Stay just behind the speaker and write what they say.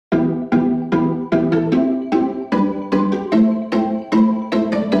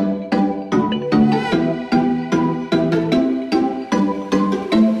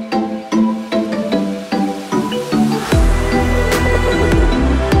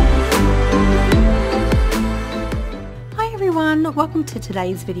welcome to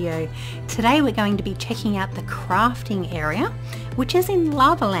today's video. Today we're going to be checking out the crafting area, which is in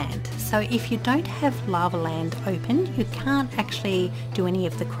Lava Land. So if you don't have Lava Land open, you can't actually do any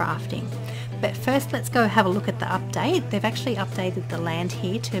of the crafting. But first let's go have a look at the update. They've actually updated the land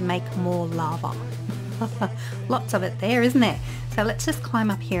here to make more lava. Lots of it there, isn't there? So let's just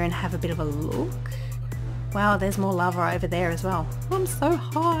climb up here and have a bit of a look. Wow, there's more lava over there as well. I'm so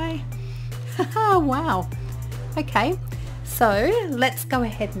high. Wow. Okay, so let's go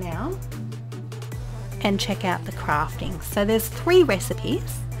ahead now and check out the crafting. So there's 3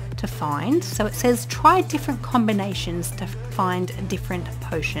 recipes to find. So it says try different combinations to find different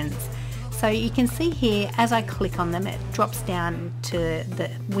potions. So you can see here, as I click on them, it drops down to the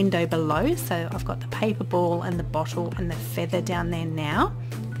window below. So I've got the paper ball and the bottle and the feather down there now.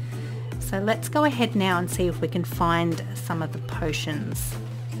 So let's go ahead now and see if we can find some of the potions.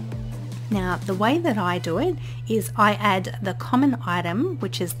 Now the way that I do it is I add the common item,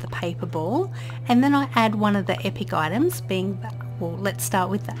 which is the paper ball, and then I add one of the epic items, being, well, let's start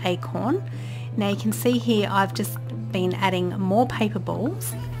with the acorn. Now you can see here I've just been adding more paper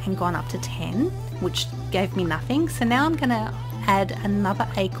balls and gone up to 10, which gave me nothing. So now I'm going to add another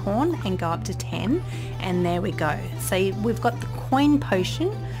acorn and go up to 10, and there we go. So we've got the coin potion,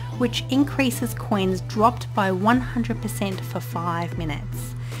 which increases coins dropped by 100% for 5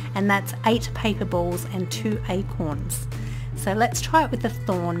 minutes. And that's 8 paper balls and 2 acorns. So let's try it with the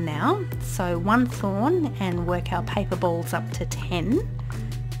thorn now. So 1 thorn and work our paper balls up to 10,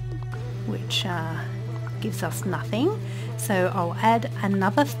 which gives us nothing. So I'll add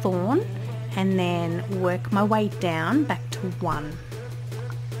another thorn and then work my way down back to 1.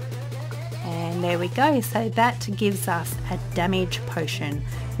 And there we go. So that gives us a damage potion,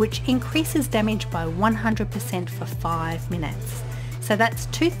 which increases damage by 100% for 5 minutes. So that's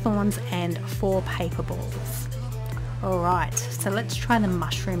 2 thorns and 4 paper balls. Alright, so let's try the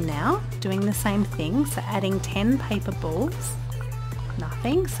mushroom now, doing the same thing. So adding 10 paper balls,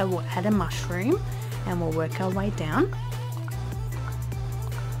 nothing. So we'll add a mushroom and we'll work our way down.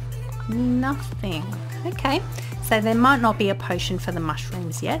 Nothing. Okay, so there might not be a potion for the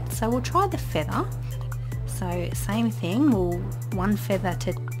mushrooms yet, so we'll try the feather. So same thing, we'll 1 feather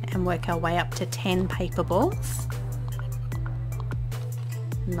and work our way up to 10 paper balls.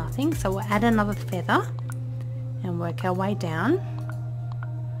 Nothing, so we'll add another feather and work our way down.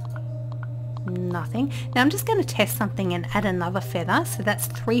 Nothing. Now I'm just going to test something and add another feather. So that's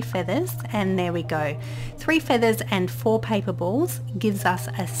 3 feathers, and there we go. 3 feathers and 4 paper balls gives us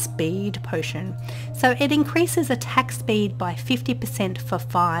a speed potion. So it increases attack speed by 50% for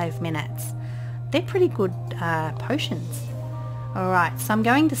 5 minutes. They're pretty good potions. Alright, so I'm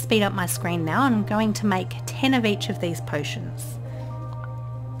going to speed up my screen now, and I'm going to make 10 of each of these potions.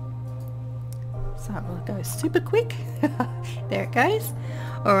 So we'll go super quick. There it goes.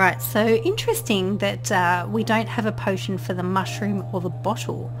 Alright, so interesting that we don't have a potion for the mushroom or the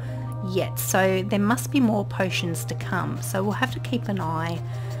bottle yet. So there must be more potions to come. So we'll have to keep an eye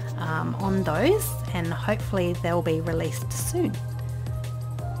on those, and hopefully they'll be released soon.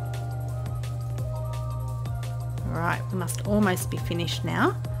 Alright, we must almost be finished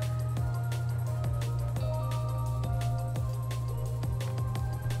now.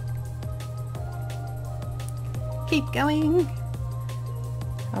 Keep going.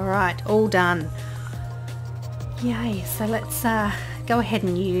 Alright, all done. Yay, so let's go ahead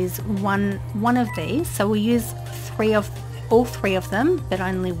and use one of these. So we'll use all three of them, but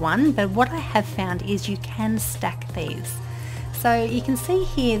only 1. But what I have found is you can stack these. So you can see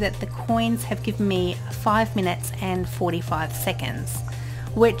here that the coins have given me 5 minutes and 45 seconds,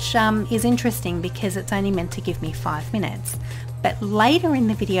 which is interesting because it's only meant to give me 5 minutes. But later in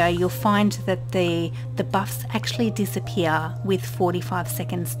the video you'll find that the buffs actually disappear with 45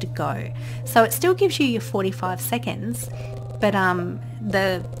 seconds to go. So it still gives you your 45 seconds, but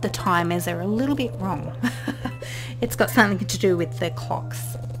the timers are a little bit wrong. It's got something to do with the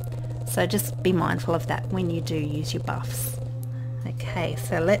clocks. So just be mindful of that when you do use your buffs. Okay,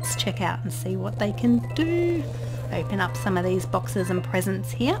 so let's check out and see what they can do. Open up some of these boxes and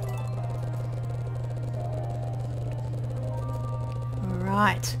presents here.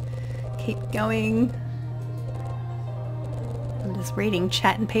 Right, keep going. I'm just reading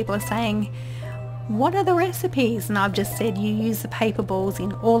chat and people are saying, what are the recipes? And I've just said you use the paper balls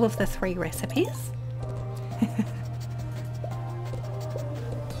in all of the 3 recipes.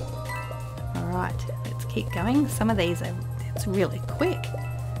 Alright, let's keep going. Some of these it's really quick.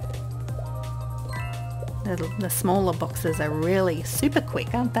 The smaller boxes are really super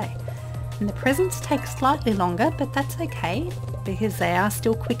quick, aren't they? And the presents take slightly longer, but that's okay because they are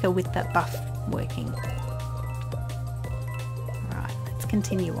still quicker with that buff working.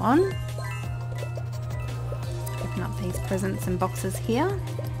 continue on. Open up these presents and boxes here.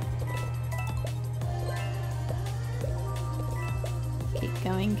 Keep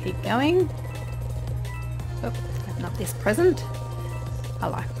going, keep going. Oh, open up this present. I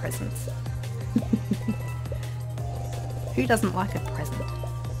like presents. Who doesn't like a present?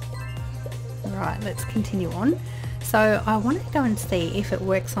 Alright, let's continue on. So I want to go and see if it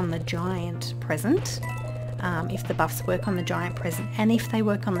works on the giant present, if the buffs work on the giant present, and if they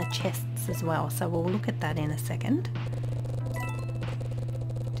work on the chests as well. So we'll look at that in a second.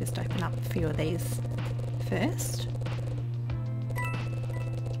 Just open up a few of these first.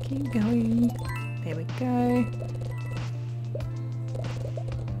 Keep going. There we go.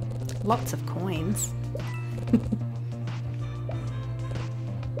 Lots of coins.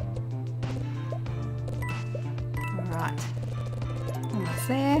 Alright, almost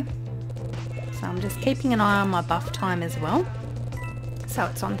there. So I'm just keeping an eye on my buff time as well. So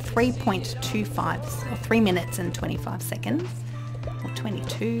it's on 3.25, or 3 minutes and 25 seconds, or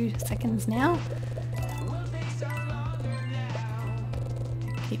 22 seconds now.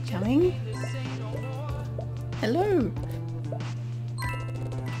 Keep going. Hello.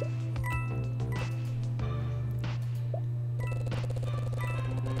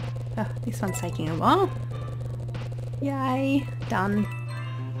 Oh, this one's taking a while. Yay, done.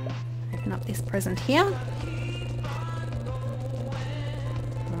 Open up this present here.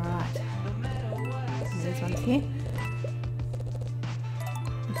 Alright. These ones here.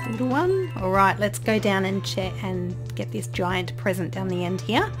 This little one. Alright, let's go down and check and get this giant present down the end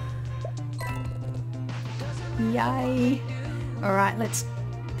here. Yay. Alright, let's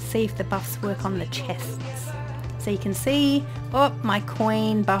see if the buffs work on the chests. So you can see, oh, my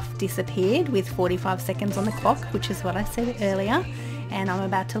coin buff disappeared with 45 seconds on the clock, which is what I said earlier. And I'm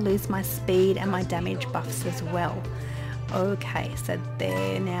about to lose my speed and my damage buffs as well. Okay, so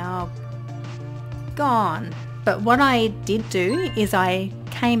they're now gone. But what I did do is I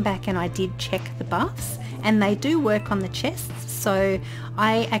came back and I did check the buffs, and they do work on the chests. So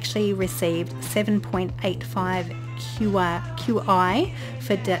I actually received 7.85 QI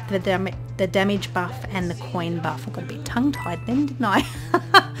for the damage buff and the coin buff. I got a bit tongue-tied then, didn't I?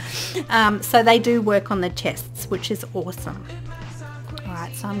 So they do work on the chests, which is awesome.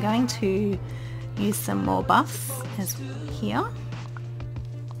 Alright, so I'm going to use some more buffs as here.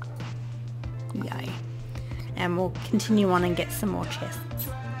 Yay. And we'll continue on and get some more chests.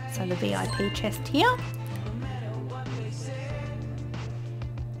 So the VIP chest here.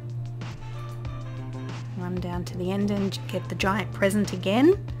 Run down to the end and get the giant present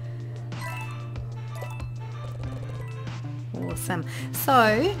again. Awesome.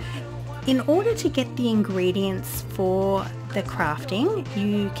 So in order to get the ingredients for the crafting,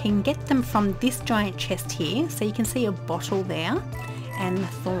 you can get them from this giant chest here. So you can see a bottle there, and the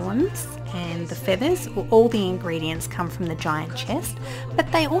thorns and the feathers. All the ingredients come from the giant chest,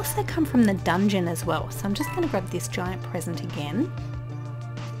 but they also come from the dungeon as well. So I'm just going to grab this giant present again,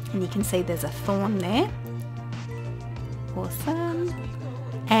 and you can see there's a thorn there. Awesome.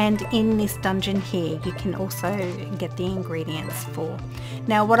 And in this dungeon here, you can also get the ingredients for.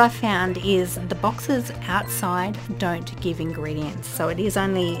 Now what I found is the boxes outside don't give ingredients, so it is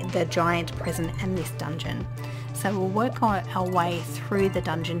only the giant present and this dungeon. So we'll work our way through the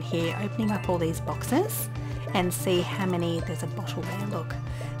dungeon here, opening up all these boxes and see how many, there's a bottle there, look,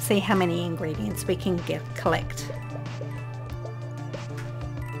 see how many ingredients we can collect.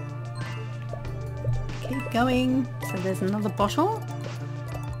 Keep going. So there's another bottle.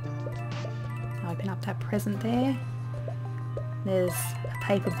 Open up that present there. There's a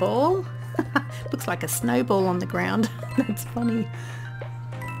paper ball. Looks like a snowball on the ground. That's funny.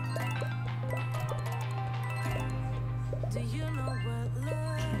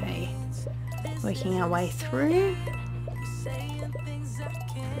 Okay, working our way through.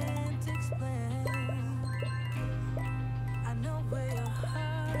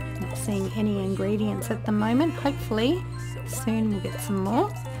 Not seeing any ingredients at the moment. Hopefully soon we'll get some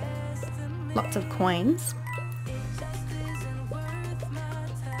more. Lots of coins.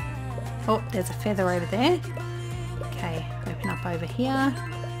 Oh, there's a feather over there. Okay, open up over here.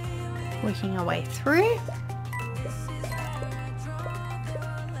 Working our way through.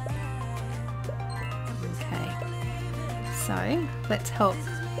 Okay, so let's help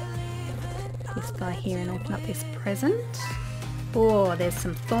this guy here and open up this present. Oh, there's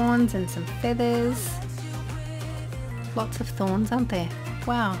some thorns and some feathers. Lots of thorns, aren't there?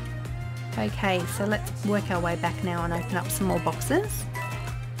 Wow. Okay, so let's work our way back now and open up some more boxes.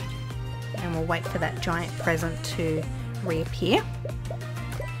 And we'll wait for that giant present to reappear.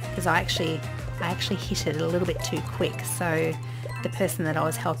 Because I actually I actually hit it a little bit too quick, so the person that I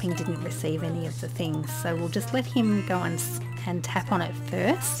was helping didn't receive any of the things. So we'll just let him go and tap on it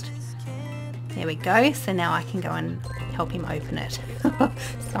first. There we go. So now I can go and help him open it.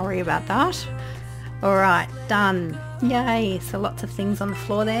 Sorry about that. Alright, done. Yay. So lots of things on the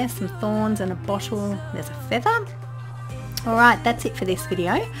floor there. Some thorns and a bottle. There's a feather. Alright, that's it for this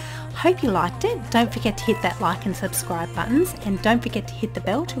video. Hope you liked it. Don't forget to hit that like and subscribe buttons, and don't forget to hit the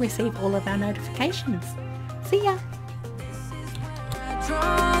bell to receive all of our notifications. See ya!